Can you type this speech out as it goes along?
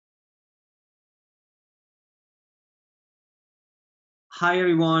Hi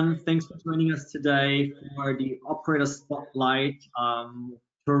everyone, thanks for joining us today for the Operator Spotlight,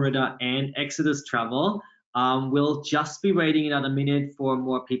 TourRadar and Exodus Travel. We'll just be waiting another minute for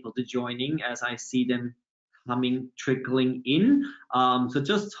more people to joining as I see them trickling in. So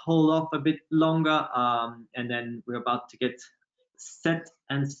just hold off a bit longer and then we're about to get set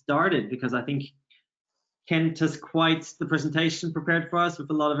and started because I think Kent has quite the presentation prepared for us with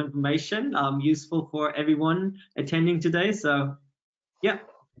a lot of information, useful for everyone attending today. So yeah,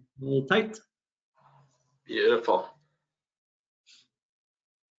 hold tight. Beautiful.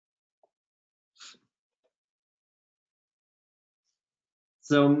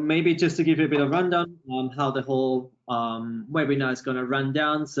 So maybe just to give you a bit of rundown on how the whole webinar is going to run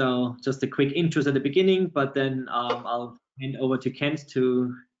down. So just a quick intro at the beginning, but then I'll hand over to Kent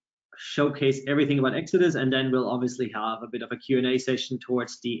to showcase everything about Exodus, and then we'll obviously have a bit of a Q&A session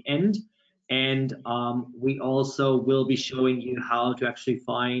towards the end. And we also will be showing you how to actually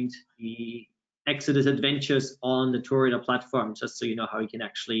find the Exodus adventures on the TourRadar platform, just so you know how you can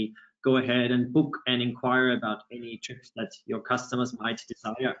actually go ahead and book and inquire about any trips that your customers might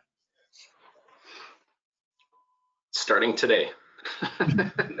desire. Starting today.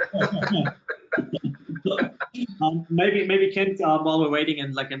 Maybe Kent, while we're waiting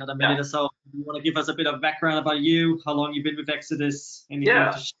in like another minute or so, you want to give us a bit of background about you, how long you've been with Exodus?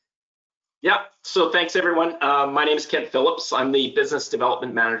 Yeah, so thanks everyone. My name is Kent Phillips. I'm the Business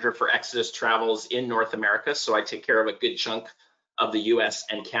Development Manager for Exodus Travels in North America, so I take care of a good chunk of the US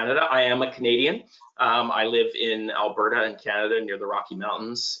and Canada. I am a Canadian. I live in Alberta in Canada near the Rocky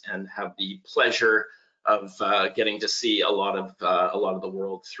Mountains and have the pleasure of getting to see a lot of the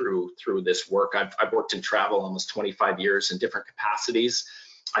world through this work. I've worked in travel almost 25 years in different capacities.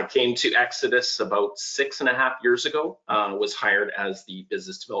 I came to Exodus about 6.5 years ago, was hired as the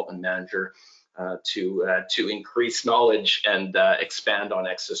business development manager to increase knowledge and expand on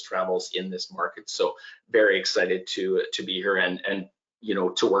Exodus Travels in this market. So very excited to be here and you know,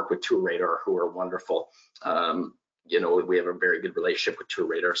 to work with TourRadar, who are wonderful. You know, we have a very good relationship with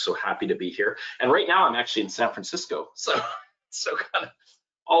TourRadar, so happy to be here. And right now I'm actually in San Francisco, so kind of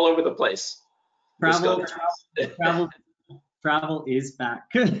all over the place. Travel is back.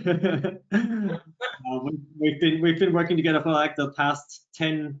 We've been working together for like the past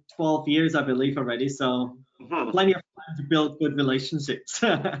 10, 12 years, I believe already. So plenty of time to build good relationships.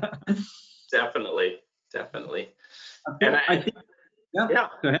 Definitely. I think, yeah.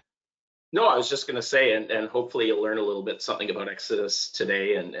 Go ahead. No, I was just going to say, and hopefully you'll learn a little bit something about Exodus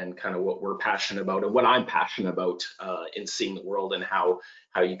today and kind of what we're passionate about and what I'm passionate about in seeing the world and how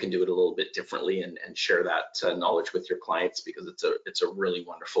you can do it a little bit differently and share that knowledge with your clients, because it's a really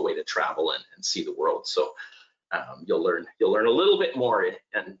wonderful way to travel and see the world. So you'll learn a little bit more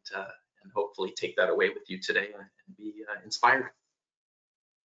and hopefully take that away with you today and be inspired.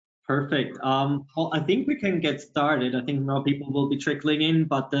 Perfect. Well, I think we can get started. I think more people will be trickling in,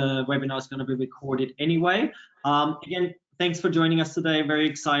 but the webinar is going to be recorded anyway. Again, thanks for joining us today. Very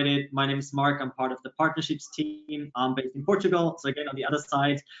excited. My name is Mark. I'm part of the partnerships team. I'm based in Portugal, so again on the other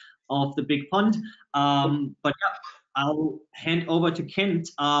side of the big pond. But yeah, I'll hand over to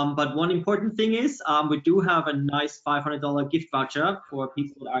Kent. But one important thing is we do have a nice $500 gift voucher for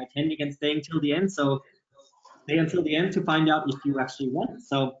people that are attending and staying till the end. So stay until the end to find out if you actually want.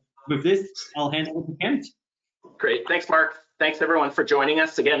 So with this, I'll hand over to Kent. Great, thanks Mark. Thanks everyone for joining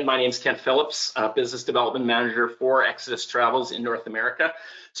us. Again, my name is Kent Phillips, Business Development Manager for Exodus Travels in North America.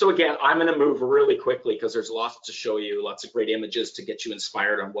 So again, I'm gonna move really quickly because there's lots to show you, lots of great images to get you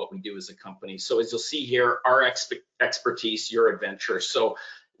inspired on what we do as a company. So as you'll see here, our expertise, your adventure. So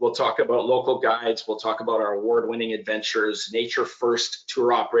we'll talk about local guides, we'll talk about our award-winning adventures, nature first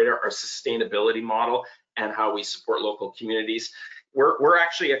tour operator, our sustainability model, and how we support local communities. We're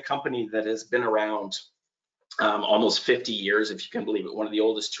actually a company that has been around almost 50 years, if you can believe it, one of the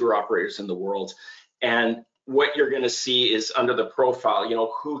oldest tour operators in the world. And what you're going to see is under the profile, you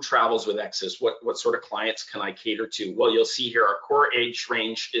know, who travels with Exodus, what sort of clients can I cater to? Well, you'll see here our core age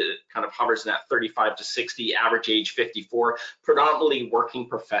range kind of hovers in that 35 to 60, average age 54, predominantly working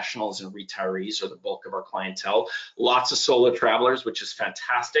professionals and retirees are the bulk of our clientele. Lots of solo travelers, which is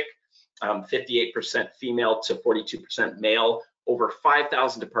fantastic. 58% female to 42% male, over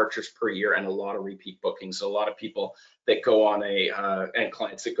 5,000 departures per year, and a lot of repeat bookings. So a lot of people that go on and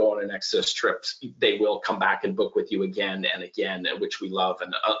clients that go on an Exodus trip, they will come back and book with you again and again, which we love.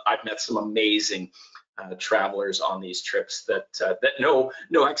 And I've met some amazing travelers on these trips that know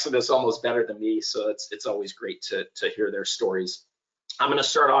Exodus almost better than me. So it's always great to hear their stories. I'm going to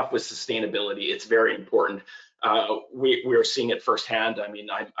start off with sustainability. It's very important. we are seeing it firsthand. I mean,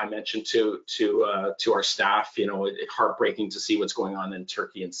 I mentioned to our staff, you know, it's heartbreaking to see what's going on in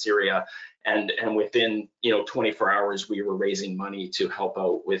Turkey and Syria, and within 24 hours we were raising money to help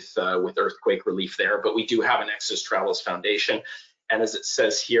out with earthquake relief there. But we do have an Exodus Travels Foundation, and as it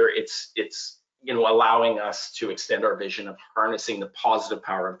says here, it's allowing us to extend our vision of harnessing the positive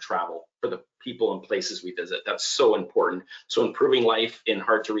power of travel for the people and places we visit. That's so important. So improving life in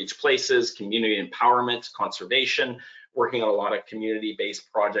hard to reach places, community empowerment, conservation, working on a lot of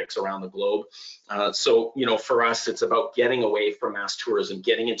community-based projects around the globe. So for us, it's about getting away from mass tourism,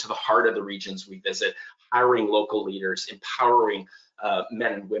 getting into the heart of the regions we visit, hiring local leaders, empowering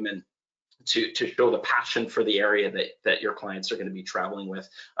men and women to show the passion for the area that your clients are going to be traveling with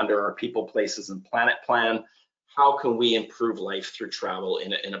under our People, Places, and Planet plan. How can we improve life through travel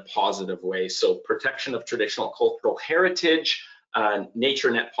in a positive way? So protection of traditional cultural heritage,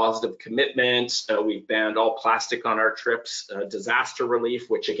 nature net positive commitments. We've banned all plastic on our trips. Disaster relief,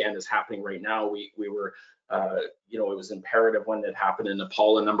 which again is happening right now. We were it was imperative when it happened in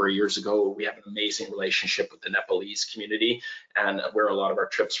Nepal a number of years ago. We have an amazing relationship with the Nepalese community and where a lot of our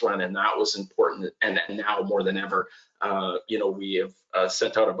trips run, and that was important. And now more than ever, we have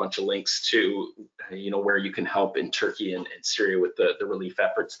sent out a bunch of links to, where you can help in Turkey and Syria with the relief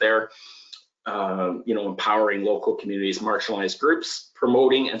efforts there. Empowering local communities, marginalized groups,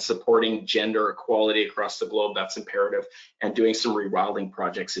 promoting and supporting gender equality across the globe. That's imperative, and doing some rewilding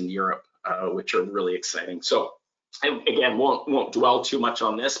projects in Europe, which are really exciting. So, and again, won't dwell too much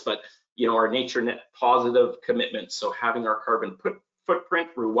on this, but our nature net positive commitment. So having our carbon footprint,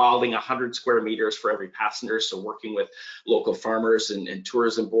 rewilding 100 square meters for every passenger. So working with local farmers and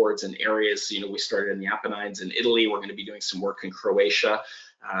tourism boards and areas. We started in the Apennines in Italy. We're going to be doing some work in Croatia.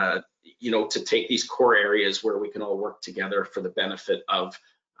 To take these core areas where we can all work together for the benefit of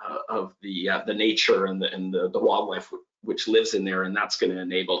the nature and the wildlife which lives in there, and that's going to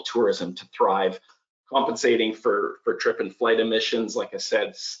enable tourism to thrive. Compensating for trip and flight emissions, like I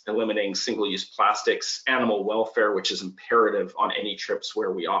said, eliminating single-use plastics, animal welfare, which is imperative on any trips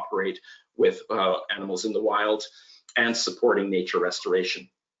where we operate with animals in the wild, and supporting nature restoration.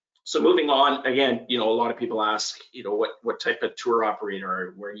 So moving on, again, a lot of people ask, what type of tour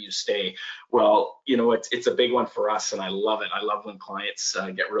operator, where do you stay? Well, it's a big one for us, and I love it. I love when clients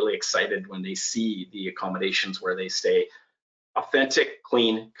get really excited when they see the accommodations where they stay. Authentic,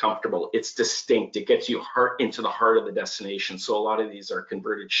 clean, comfortable. It's distinct. It gets you into the heart of the destination. So a lot of these are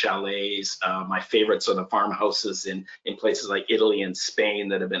converted chalets. My favorites are the farmhouses in places like Italy and Spain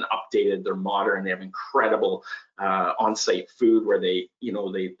that have been updated. They're modern. They have incredible on-site food where they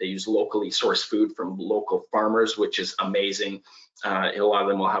use locally sourced food from local farmers, which is amazing. A lot of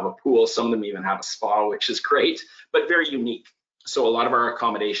them will have a pool. Some of them even have a spa, which is great, but very unique. So a lot of our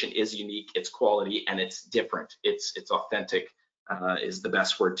accommodation is unique, it's quality, and it's different. It's authentic. Is the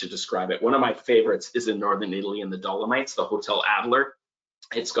best word to describe it. One of my favorites is in northern Italy in the Dolomites, the Hotel Adler.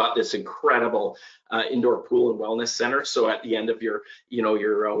 It's got this incredible indoor pool and wellness center. So at the end of your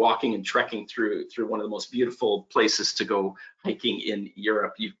walking and trekking through one of the most beautiful places to go hiking in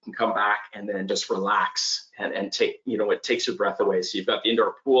Europe, you can come back and then just relax and take, it takes your breath away. So you've got the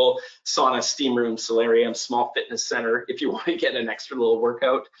indoor pool, sauna, steam room, solarium, small fitness center if you want to get an extra little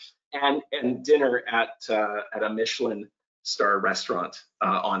workout, and dinner at a Michelin star restaurant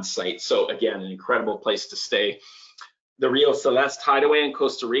on site. So again, an incredible place to stay. The Rio Celeste Hideaway in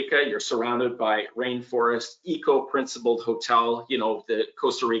Costa Rica, you're surrounded by rainforest, eco-principled hotel. The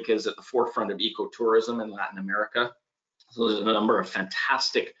Costa Rica is at the forefront of ecotourism in Latin America. So there's a number of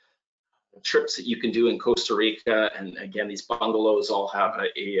fantastic trips that you can do in Costa Rica. And again, these bungalows all have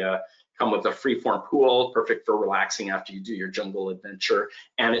come with a freeform pool, perfect for relaxing after you do your jungle adventure.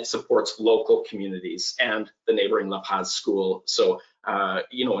 And it supports local communities and the neighboring La Paz school. So,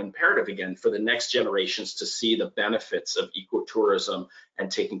 imperative again for the next generations to see the benefits of ecotourism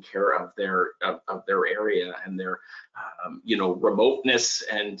and taking care of their area and their, remoteness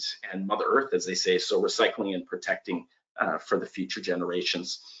and Mother Earth, as they say. So recycling and protecting for the future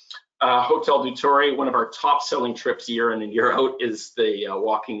generations. Hotel du Torre, one of our top selling trips year in and year out, is the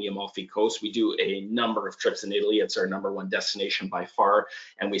walking the Amalfi Coast. We do a number of trips in Italy. It's our #1 destination by far,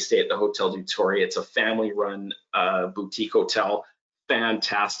 and we stay at the Hotel du Torre. It's a family-run boutique hotel.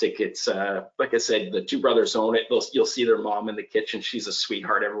 Fantastic. It's like I said, the two brothers own it. You'll see their mom in the kitchen. She's a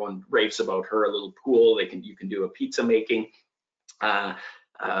sweetheart. Everyone raves about her. A little pool. You can do a pizza making kind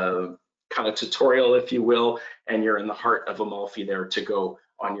of tutorial, if you will, and you're in the heart of Amalfi there to go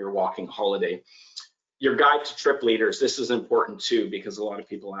on your walking holiday. Your guide to trip leaders, this is important too, because a lot of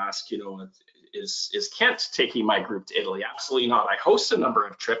people ask, is Kent taking my group to Italy? Absolutely not. I host a number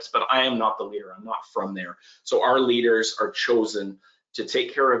of trips, but I am not the leader. I'm not from there. So our leaders are chosen to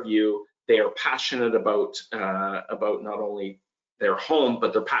take care of you. They are passionate about not only their home,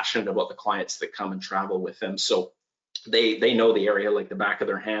 but they're passionate about the clients that come and travel with them. So they know the area like the back of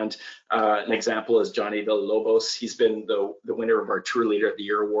their hand. An example is Johnny Villalobos. He's been the winner of our Tour Leader of the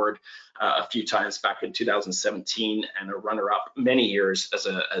Year award a few times back in 2017, and a runner-up many years as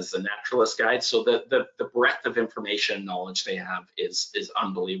a naturalist guide. So the breadth of information and knowledge they have is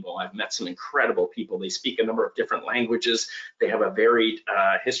unbelievable. I've met some incredible people. They speak a number of different languages. They have a varied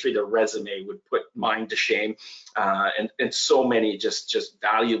history. Their resume would put mine to shame, and so many just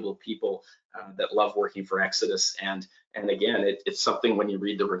valuable people that love working for Exodus. And again, it's something when you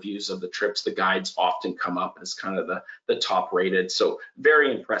read the reviews of the trips, the guides often come up as kind of the top rated. So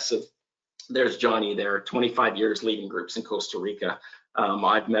very impressive. There's Johnny there, 25 years leading groups in Costa Rica.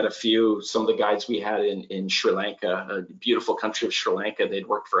 I've met a few, some of the guides we had in Sri Lanka, a beautiful country of Sri Lanka. They'd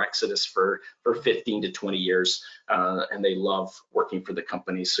worked for Exodus for 15 to 20 years, and they love working for the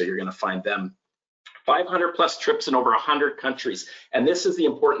company. So you're going to find them 500 plus trips in over 100 countries. And this is the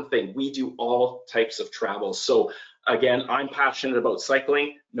important thing. We do all types of travel. So again, I'm passionate about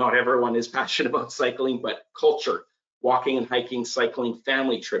cycling. Not everyone is passionate about cycling, but culture, walking and hiking, cycling,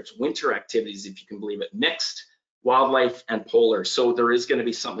 family trips, winter activities, if you can believe it, mixed, wildlife, and polar. So there is going to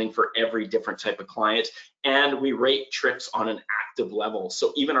be something for every different type of client. And we rate trips on an active level.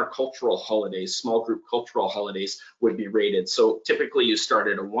 So even our cultural holidays, small group cultural holidays would be rated. So typically you start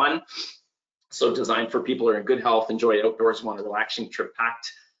at a 1. So designed for people who are in good health, enjoy outdoors, want a relaxing trip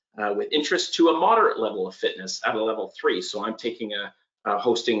packed with interest, to a moderate level of fitness at a level 3. So I'm taking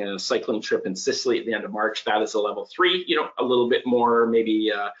hosting a cycling trip in Sicily at the end of March. That is a level 3, a little bit more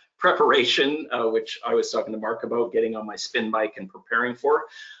maybe preparation, which I was talking to Mark about, getting on my spin bike and preparing for.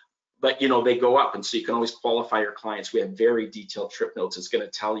 But they go up, and so you can always qualify your clients. We have very detailed trip notes. It's going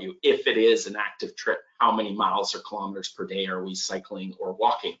to tell you if it is an active trip, how many miles or kilometers per day are we cycling or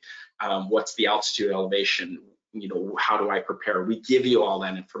walking? What's the altitude, elevation? How do I prepare? We give you all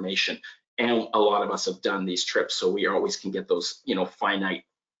that information, and a lot of us have done these trips, so we always can get those finite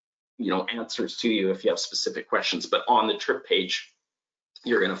answers to you if you have specific questions. But on the trip page,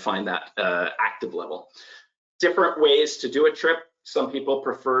 you're going to find that active level. Different ways to do a trip. Some people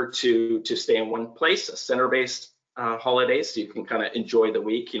prefer to stay in one place, a center-based holiday, so you can kind of enjoy the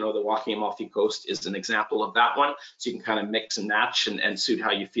week. The Walking Amalfi Coast is an example of that one. So you can kind of mix and match and suit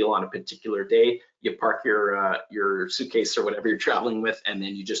how you feel on a particular day. You park your suitcase or whatever you're traveling with, and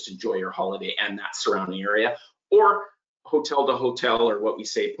then you just enjoy your holiday and that surrounding area. Or hotel to hotel, or what we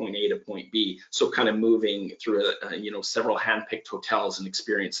say point A to point B. So kind of moving through several hand-picked hotels and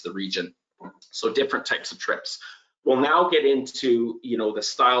experience the region. So different types of trips. We'll now get into the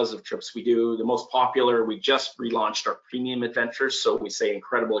styles of trips we do. The most popular, we just relaunched our premium adventures. So we say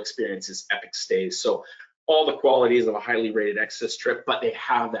incredible experiences, epic stays. So all the qualities of a highly rated Exodus trip, but they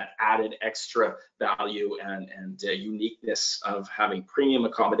have that added extra value and uniqueness of having premium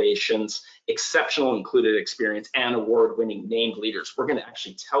accommodations, exceptional included experience, and award-winning named leaders. We're going to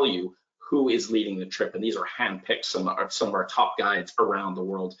actually tell you who is leading the trip, and these are handpicked, some of our top guides around the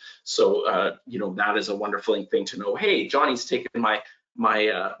world. So that is a wonderful thing to know. Hey, Johnny's taken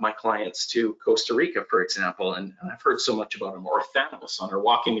my clients to Costa Rica, for example, and I've heard so much about him. Or Thanos on our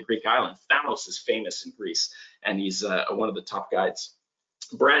Walking the Greek Island. Thanos is famous in Greece, and he's one of the top guides.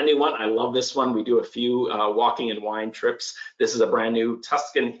 Brand new one, I love this one. We do a few walking and wine trips. This is a brand new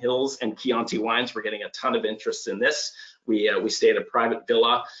Tuscan Hills and Chianti wines. We're getting a ton of interest in this. We stay at a private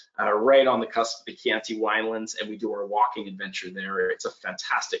villa right on the cusp of the Chianti winelands, and we do our walking adventure there. It's a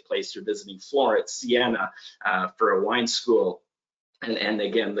fantastic place. You're visiting Florence, Siena for a wine school, and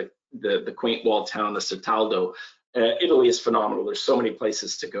again the quaint walled town of Certaldo. Italy is phenomenal. There's so many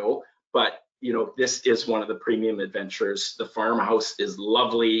places to go, but this is one of the premium adventures. The farmhouse is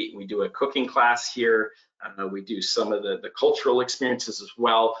lovely. We do a cooking class here. We do some of the cultural experiences as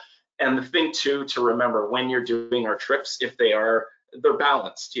well. And the thing too to remember when you're doing our trips, if they're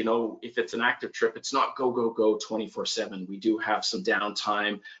balanced, if it's an active trip, it's not go 24/7. We do have some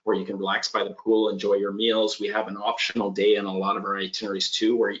downtime where you can relax by the pool, enjoy your meals. We have an optional day in a lot of our itineraries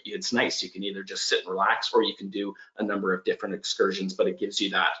too, where it's nice. You can either just sit and relax, or you can do a number of different excursions, but it gives you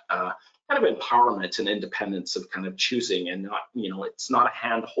that kind of empowerment and independence of kind of choosing, and not, it's not a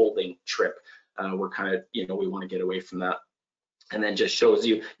hand holding trip. We're kind of, we want to get away from that. And then just shows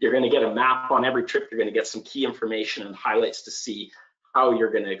you, you're going to get a map on every trip. You're going to get some key information and highlights to see how you're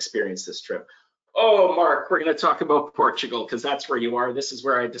going to experience this trip. Oh, Mark, we're going to talk about Portugal because that's where you are. This is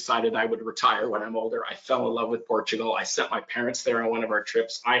where I decided I would retire when I'm older. I fell in love with Portugal. I sent my parents there on one of our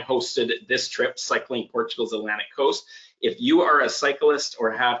trips. I hosted this trip, cycling Portugal's Atlantic coast. If you are a cyclist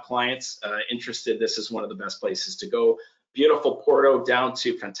or have clients interested, this is one of the best places to go. Beautiful Porto down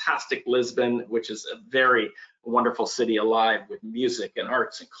to fantastic Lisbon, which is a very wonderful city alive with music and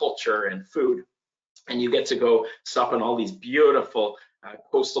arts and culture and food. And you get to go stop in all these beautiful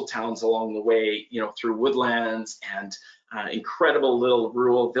coastal towns along the way, you know, through woodlands and incredible little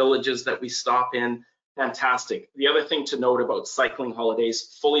rural villages that we stop in. Fantastic. The other thing to note about cycling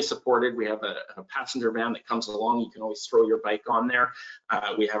holidays, fully supported. We have a passenger van that comes along. You can always throw your bike on there.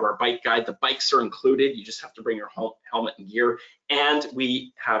 We have our bike guide. The bikes are included. You just have to bring your helmet and gear. And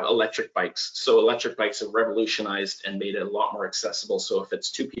we have electric bikes. So electric bikes have revolutionized and made it a lot more accessible. So if it's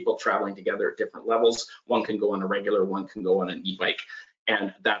two people traveling together at different levels, one can go on a regular, one can go on an e-bike.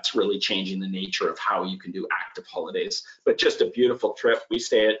 And that's really changing the nature of how you can do active holidays. But just a beautiful trip. We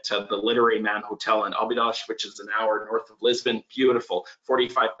stay at the Literary Man Hotel in Abidos, which is an hour north of Lisbon. Beautiful,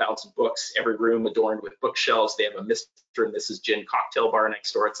 45,000 books, every room adorned with bookshelves. They have a Mr. and Mrs. Gin cocktail bar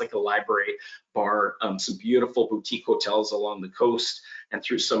next door. It's like a library bar. Some beautiful boutique hotels along the coast and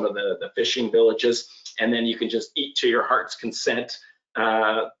through some of the fishing villages. And then you can just eat to your heart's content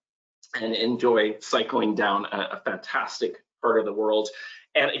and enjoy cycling down a fantastic part of the world.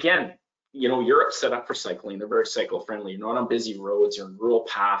 And again, you know, Europe's set up for cycling. They're very cycle friendly. You're not on busy roads or rural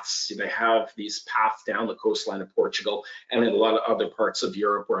paths. They have these paths down the coastline of Portugal and in a lot of other parts of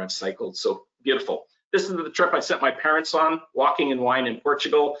Europe where I've cycled. So beautiful. This is the trip I sent my parents on, walking and wine in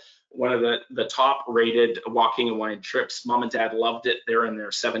Portugal. One of the top rated walking and wine trips. Mom and dad loved it. They're in their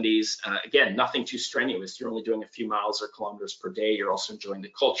 70s. Again, nothing too strenuous. You're only doing a few miles or kilometers per day. You're also enjoying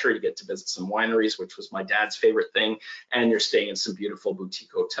the culture. You get to visit some wineries, which was my dad's favorite thing. And you're staying in some beautiful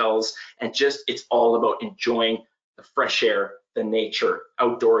boutique hotels. And just, it's all about enjoying the fresh air, the nature,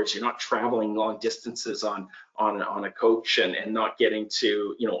 outdoors. You're not traveling long distances on a coach and not getting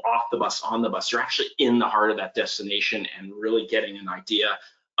to, you know, off the bus, on the bus. You're actually in the heart of that destination and really getting an idea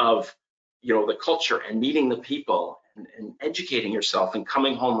of, you know, the culture and meeting the people and educating yourself and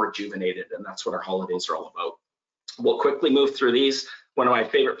coming home rejuvenated. And that's what our holidays are all about. We'll quickly move through these. One of my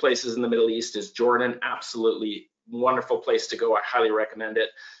favorite places in the Middle East is Jordan. Absolutely wonderful place to go. I highly recommend it.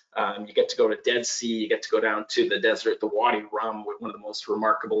 You get to go to Dead Sea, you get to go down to the desert, the Wadi Rum, with one of the most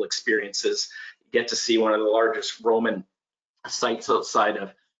remarkable experiences. You get to see one of the largest Roman sites outside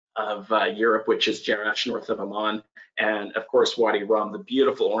of Europe, which is Jerash, north of Amman, and of course Wadi Rum, the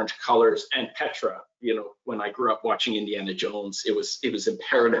beautiful orange colors, and Petra. You know, when I grew up watching Indiana Jones, it was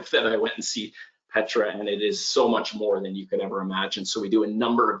imperative that I went and see Petra, and it is so much more than you could ever imagine. So we do a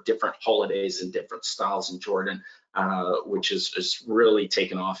number of different holidays and different styles in Jordan, which is really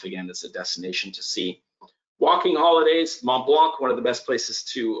taken off again as a destination to see. Walking holidays, Mont Blanc, one of the best places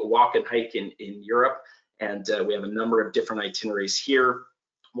to walk and hike in Europe. And we have a number of different itineraries here.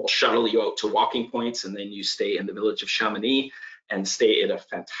 We'll shuttle you out to walking points, and then you stay in the village of Chamonix and stay at a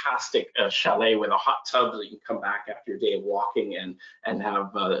fantastic chalet with a hot tub so you can come back after your day of walking and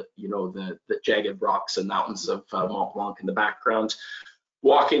have you know, the jagged rocks and mountains of Mont Blanc in the background.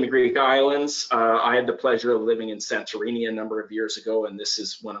 Walking the Greek islands, I had the pleasure of living in Santorini a number of years ago, and this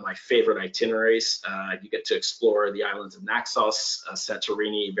is one of my favorite itineraries. You get to explore the islands of Naxos,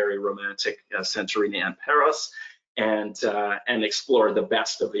 Santorini, very romantic, Santorini and Paros, and explore the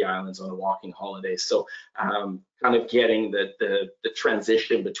best of the islands on a walking holiday. So kind of getting the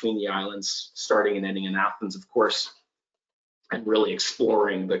transition between the islands, starting and ending in Athens, of course, and really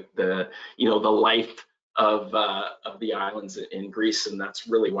exploring the you know, the life of the islands in Greece, and that's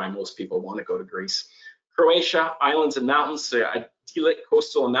really why most people want to go to Greece. Croatia, islands and mountains, idyllic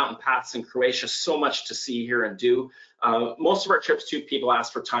coastal and mountain paths in Croatia, so much to see here and do. Most of our trips too, people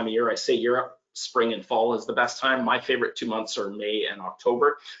ask for time of year. I say Europe, spring and fall is the best time. My favorite 2 months are May and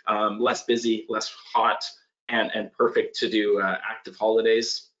October. Less busy, less hot, and perfect to do active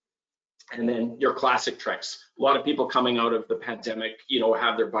holidays. And then your classic treks. A lot of people coming out of the pandemic, you know,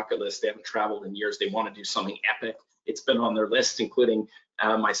 have their bucket list. They haven't traveled in years. They want to do something epic. It's been on their list, including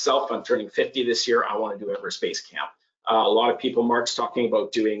myself. I'm turning 50 this year. I want to do Everest Base Camp. A lot of people, Mark's talking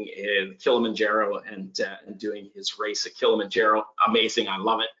about doing Kilimanjaro and doing his race at Kilimanjaro. Amazing. I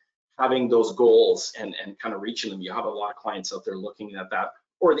love it. Having those goals and kind of reaching them. You have a lot of clients out there looking at that.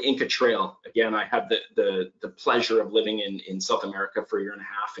 Or the Inca Trail. Again, I had the pleasure of living in South America for a year and a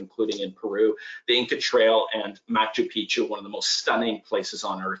half, including in Peru. The Inca Trail and Machu Picchu, one of the most stunning places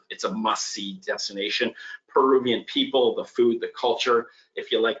on earth. It's a must-see destination. Peruvian people, the food, the culture.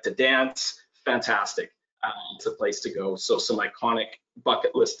 If you like to dance, fantastic. It's a place to go. So some iconic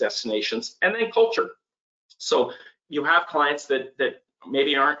bucket list destinations, and then culture. So you have clients that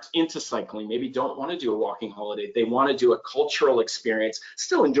maybe aren't into cycling, maybe don't want to do a walking holiday. They want to do a cultural experience,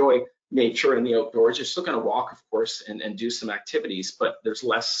 still enjoy nature and the outdoors. You're still going to walk, of course, and do some activities, but there's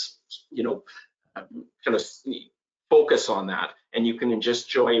less, kind of focus on that, and you can just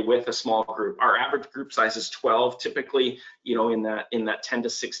enjoy with a small group. Our average group size is 12, typically, in that 10 to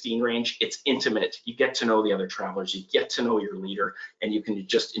 16 range. It's intimate. You get to know the other travelers, you get to know your leader, and you can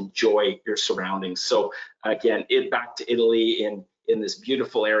just enjoy your surroundings. So again, back to Italy in this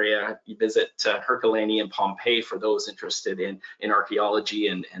beautiful area. You visit Herculaneum and Pompeii for those interested in archaeology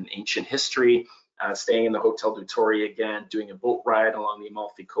and ancient history. Staying in the Hotel Dutori again, doing a boat ride along the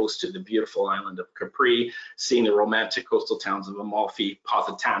Amalfi Coast to the beautiful island of Capri, seeing the romantic coastal towns of Amalfi,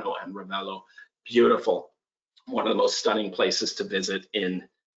 Positano, and Ravello. Beautiful. One of the most stunning places to visit in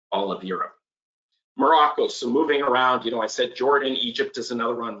all of Europe. Morocco, so moving around, I said Jordan, Egypt is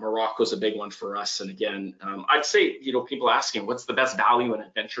another one. Morocco's a big one for us. And again, I'd say, people asking, what's the best value in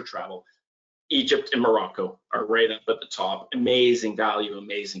adventure travel? Egypt and Morocco are right up at the top. Amazing value,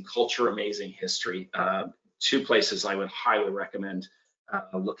 amazing culture, amazing history. Two places I would highly recommend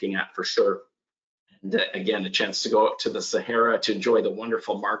looking at for sure. And again, a chance to go up to the Sahara to enjoy the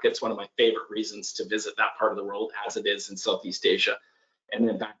wonderful markets. One of my favorite reasons to visit that part of the world, as it is in Southeast Asia. And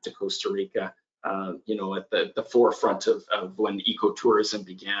then back to Costa Rica, at the forefront of when ecotourism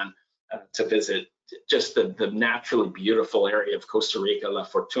began, to visit just the naturally beautiful area of Costa Rica, La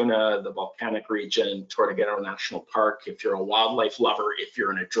Fortuna, the volcanic region, Tortuguero National Park. If you're a wildlife lover, if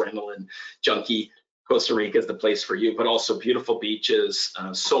you're an adrenaline junkie, Costa Rica is the place for you, but also beautiful beaches,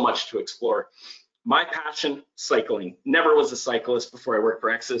 so much to explore. My passion, cycling. Never was a cyclist before I worked for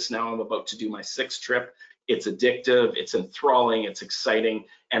Exodus. Now I'm about to do my 6th trip. It's addictive, it's enthralling, it's exciting,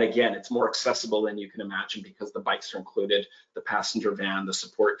 and again, it's more accessible than you can imagine because the bikes are included, the passenger van, the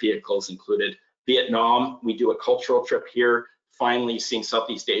support vehicles included. Vietnam, we do a cultural trip here, finally seeing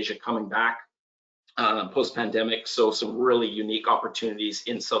Southeast Asia coming back post-pandemic, so some really unique opportunities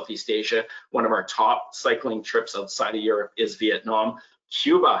in Southeast Asia. One of our top cycling trips outside of Europe is Vietnam.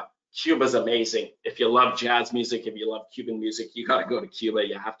 Cuba's amazing. If you love jazz music, if you love Cuban music, you got to go to Cuba.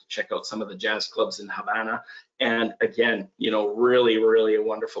 You have to check out some of the jazz clubs in Havana. And again, really, really a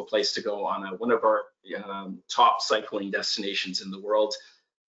wonderful place to go on one of our top cycling destinations in the world.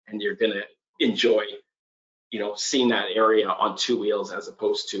 And you're going to enjoy, seeing that area on 2 wheels as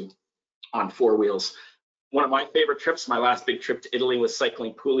opposed to on 4 wheels. One of my favorite trips, my last big trip to Italy, was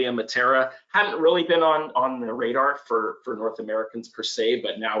cycling Puglia Matera. Hadn't really been on the radar for North Americans per se,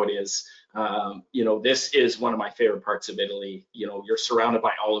 but now it is. This is one of my favorite parts of Italy. You're surrounded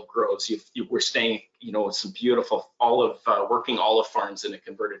by olive groves. We're staying, with some beautiful working olive farms in a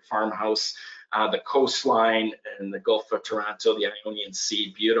converted farmhouse. The coastline and the Gulf of Taranto, the Ionian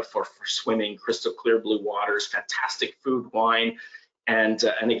Sea, beautiful for swimming, crystal clear blue waters, fantastic food, wine. And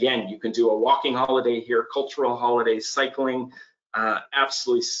again, you can do a walking holiday here, cultural holidays, cycling,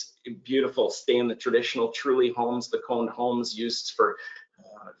 absolutely beautiful. Stay in the traditional Trulli homes, the coned homes used for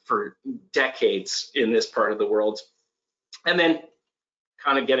decades in this part of the world. And then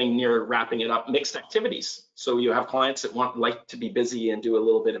kind of getting near wrapping it up, mixed activities. So you have clients that like to be busy and do a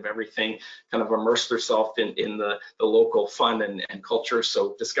little bit of everything, kind of immerse themselves in the local fun and culture.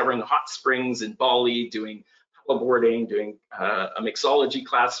 So discovering hot springs in Bali, doing boarding, doing a mixology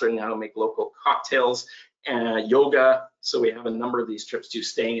class, learning how to make local cocktails, and yoga. So we have a number of these trips to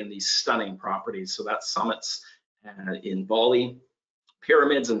staying in these stunning properties. So that's summits in Bali.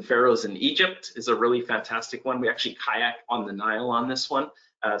 Pyramids and pharaohs in Egypt is a really fantastic one. We actually kayak on the Nile on this one,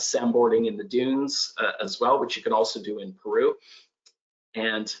 sandboarding in the dunes as well, which you can also do in Peru.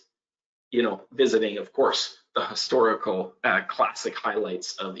 And visiting, of course, the historical classic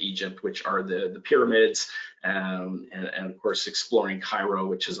highlights of Egypt, which are the pyramids, and of course exploring Cairo,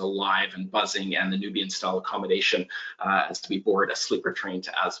 which is alive and buzzing, and the Nubian style accommodation as we board a sleeper train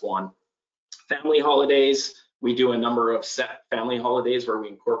to Aswan. Family holidays, we do a number of set family holidays where we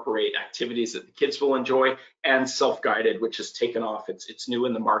incorporate activities that the kids will enjoy, and self-guided, which has taken off. It's new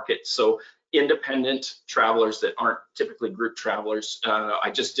in the market. So independent travelers that aren't typically group travelers. I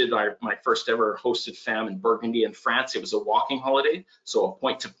just did my first ever hosted fam in Burgundy in France. It was a walking holiday, so a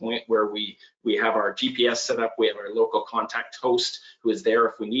point to point where we have our GPS set up. We have our local contact host who is there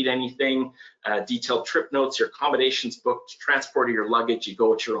if we need anything. Detailed trip notes, your accommodations booked, transport of your luggage. You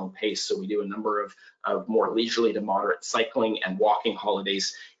go at your own pace. So we do a number of more leisurely to moderate cycling and walking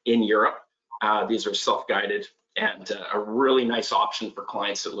holidays in Europe. These are self-guided and a really nice option for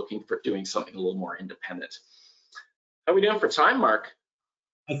clients that are looking for doing something a little more independent. How are we doing for time, Mark?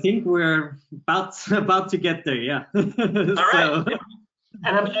 I think we're about to get there. Yeah. All right. So.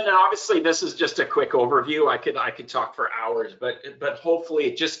 And obviously this is just a quick overview. I could talk for hours, but hopefully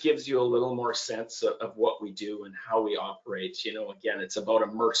it just gives you a little more sense of what we do and how we operate. You know, again, it's about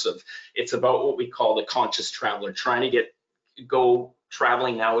immersive. It's about what we call the conscious traveler, trying to go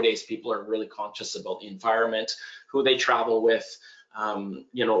traveling nowadays. People are really conscious about the environment, who they travel with,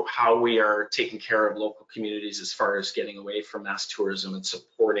 you know, how we are taking care of local communities as far as getting away from mass tourism and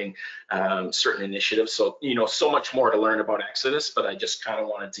supporting certain initiatives. So, you know, so much more to learn about Exodus, but I just kind of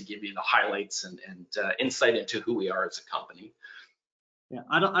wanted to give you the highlights and insight into who we are as a company. Yeah,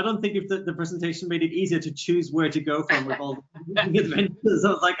 I don't think if the presentation made it easier to choose where to go from with all the adventures. I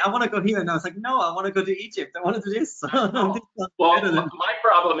was like, I want to go here, and I was like, no, I want to go to Egypt. I want to do this. Well, my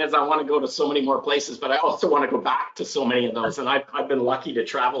problem is I want to go to so many more places, but I also want to go back to so many of those, and I've been lucky to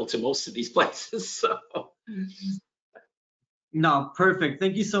travel to most of these places. So. No, perfect.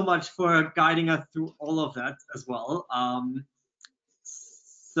 Thank you so much for guiding us through all of that as well.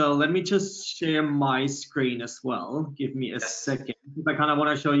 So let me just share my screen as well. Give me a second. I kind of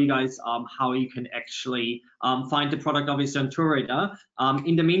want to show you guys how you can actually find the product, obviously, on TourRadar.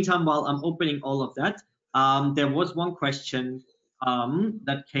 In the meantime, while I'm opening all of that, there was one question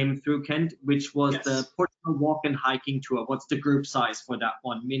that came through, Kent, which was the Portugal walk and hiking tour. What's the group size for that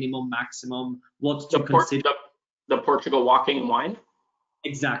one? Minimum, maximum? What to consider? The Portugal walking and wine?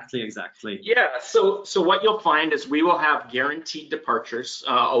 Exactly. Yeah, so what you'll find is we will have guaranteed departures.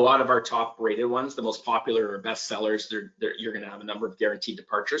 A lot of our top rated ones, the most popular or best sellers, you're going to have a number of guaranteed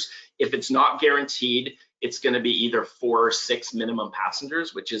departures. If it's not guaranteed, it's going to be either 4 or 6 minimum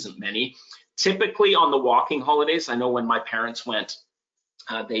passengers, which isn't many. Typically on the walking holidays, I know when my parents went,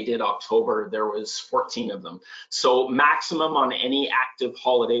 they did October, there was 14 of them. So maximum on any active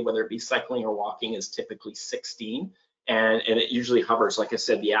holiday, whether it be cycling or walking, is typically 16. And it usually hovers, like I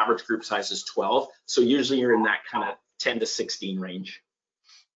said, the average group size is 12. So usually you're in that kind of 10 to 16 range.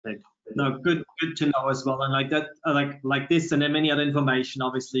 No, good to know as well. And like that, like this, and then many other information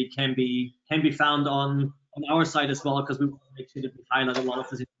obviously can be found on our site as well, because we want to make sure that we highlight a lot of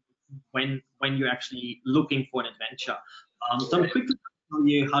this when you're actually looking for an adventure. So I'm quickly tell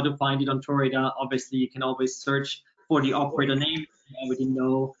you how to find it on TourRadar. Obviously, you can always search for the operator name. You already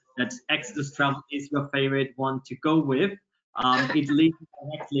know that Exodus Travel is your favorite one to go with. It leads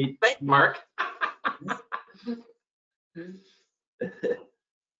directly. Thanks, Mark.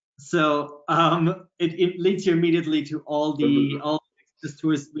 So it leads you immediately to all the Exodus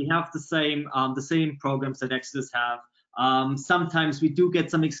tours. We have the same programs that Exodus have. Sometimes we do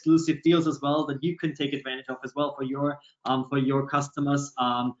get some exclusive deals as well that you can take advantage of as well for your customers.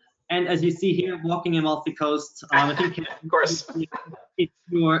 And as you see here, walking Amalfi Coast, I think of course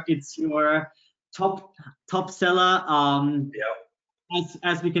it's your top seller. Yeah.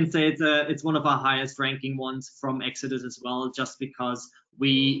 As we can say, it's one of our highest ranking ones from Exodus as well, just because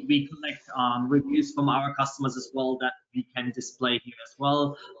we collect reviews from our customers as well that we can display here as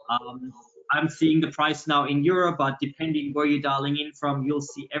well. I'm seeing the price now in euro, but depending where you're dialing in from, you'll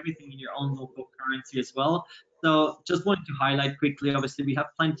see everything in your own local currency as well. So just wanted to highlight quickly, obviously we have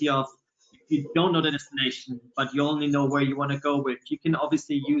plenty of, if you don't know the destination, but you only know where you want to go with, you can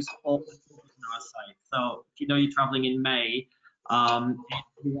obviously use all the tools on our site. So if you know you're traveling in May, if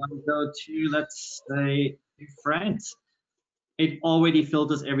you want to go to, let's say, France, it already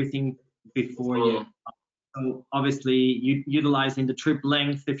filters everything before you. So obviously, utilizing the trip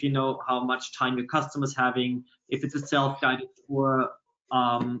length, if you know how much time your customer's having, if it's a self-guided tour,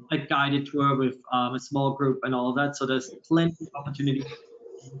 a guided tour with a small group and all of that. So there's plenty of opportunity to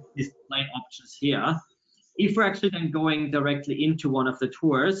display options here. If we're actually then going directly into one of the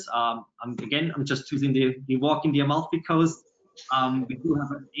tours, I'm just choosing the walking the Amalfi Coast. We do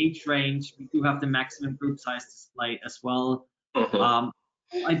have an age range. We do have the maximum group size display as well.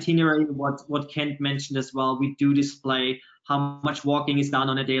 Itinerary, what Kent mentioned as well, we do display how much walking is done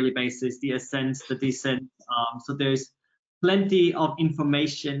on a daily basis, the ascents, the descents. So there's plenty of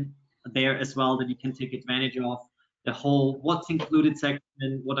information there as well that you can take advantage of. The whole what's included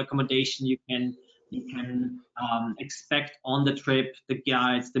section, what accommodation you can expect on the trip, the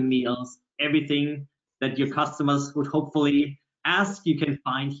guides, the meals, everything that your customers would hopefully ask, you can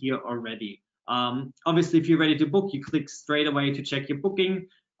find here already. Obviously, if you're ready to book, you click straight away to check your booking,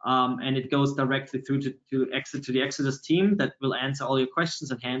 and it goes directly through to the Exodus team that will answer all your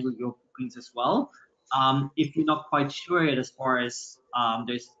questions and handle your bookings as well. If you're not quite sure yet as far as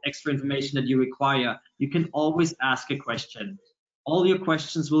there's extra information that you require, you can always ask a question. All your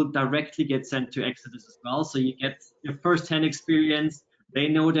questions will directly get sent to Exodus as well, so you get your first-hand experience. They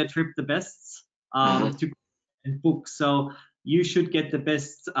know their trip the best to and book. So you should get the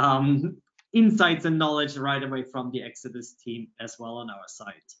best insights and knowledge right away from the Exodus team as well on our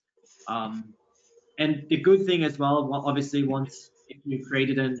site. And the good thing as well, obviously, once if you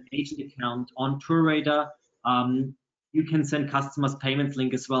created an agent account on TourRadar, you can send customers payments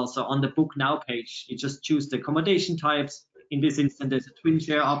link as well. So on the Book Now page, you just choose the accommodation types. In this instance, there's a twin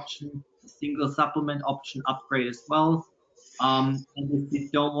share option, a single supplement option, upgrade as well. And if you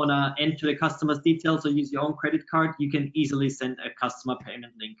don't want to enter the customer's details or use your own credit card, you can easily send a customer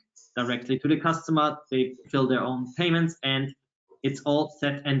payment link directly to the customer. They fill their own payments, and it's all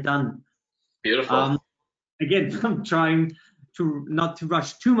set and done. Beautiful. Again, I'm trying to not to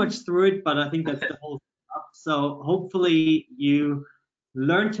rush too much through it, but I think that's the whole stuff. So hopefully you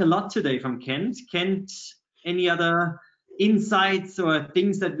learned a lot today from Kent. Kent, any other insights or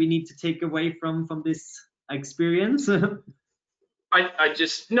things that we need to take away from this experience? I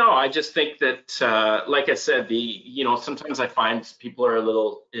just think that like I said, sometimes I find people are a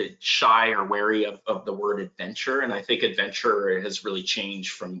little shy or wary of the word adventure, and I think adventure has really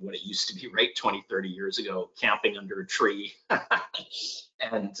changed from what it used to be, right, 20, 30 years ago, camping under a tree.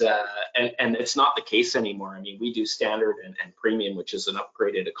 And it's not the case anymore. I mean, we do standard and premium, which is an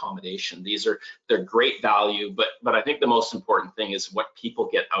upgraded accommodation. They're great value, but I think the most important thing is what people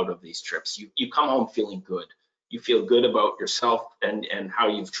get out of these trips. You come home feeling good. You feel good about yourself and how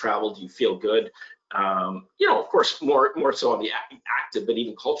you've traveled. You feel good. Of course, more so on the active, but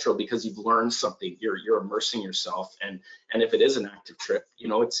even cultural, because you've learned something. You're immersing yourself, and if it is an active trip,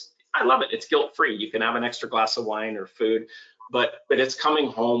 I love it. It's guilt-free. You can have an extra glass of wine or food, but it's coming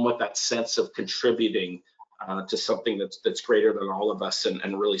home with that sense of contributing to something that's greater than all of us,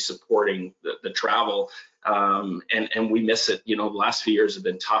 and really supporting the travel. And we miss it. The last few years have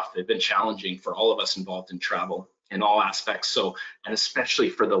been tough. They've been challenging for all of us involved in travel in all aspects. So, and especially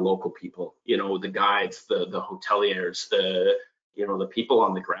for the local people, the guides, the hoteliers, the people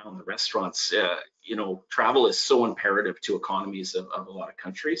on the ground, the restaurants. Travel is so imperative to economies of a lot of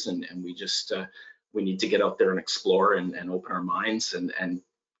countries, and we need to get out there and explore and open our minds, and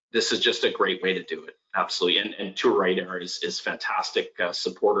this is just a great way to do it. Absolutely. And TourRadar is fantastic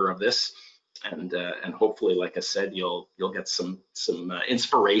supporter of this. And hopefully, like I said, you'll get some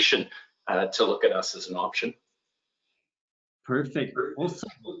inspiration to look at us as an option. Perfect. Also,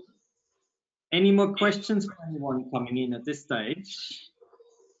 any more questions for anyone coming in at this stage?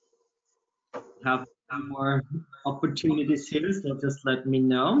 Have more opportunities here, so just let me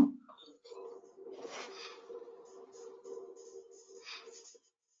know.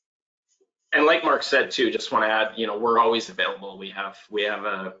 And like Mark said too, just want to add, we're always available. We have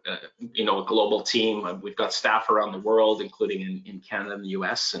a global team. We've got staff around the world, including in Canada and the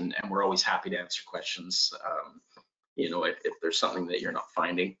US, and we're always happy to answer questions. If there's something that you're not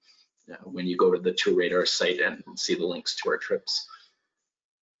finding when you go to the TourRadar site and see the links to our trips.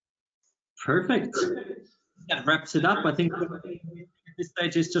 Perfect. That wraps it up. I think at this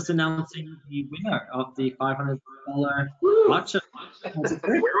stage is just announcing the winner of the $500 voucher.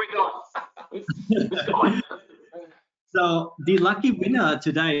 Where are we going? So the lucky winner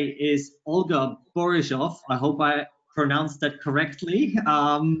today is Olga Borisov. I hope I pronounced that correctly.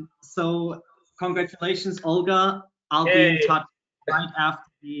 So congratulations, Olga. I'll be in touch right after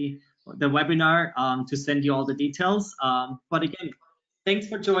the webinar to send you all the details. But again, thanks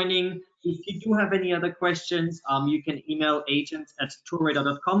for joining. If you do have any other questions, you can email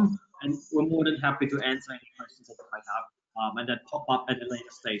agents@tourradar.com, and we're more than happy to answer any questions that you might have, and that pop up at a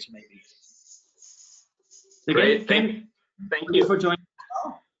later stage, maybe. Great. Again, thank you for joining.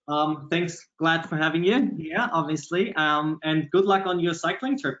 Thanks, glad for having you here, obviously, and good luck on your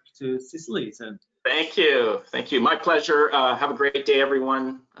cycling trip to Sicily. So. Thank you. My pleasure. Have a great day,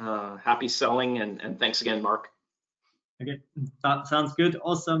 everyone. Happy selling, and thanks again, Mark. Okay, that sounds good.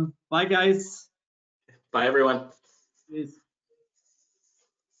 Awesome. Bye, guys. Bye, everyone. Cheers.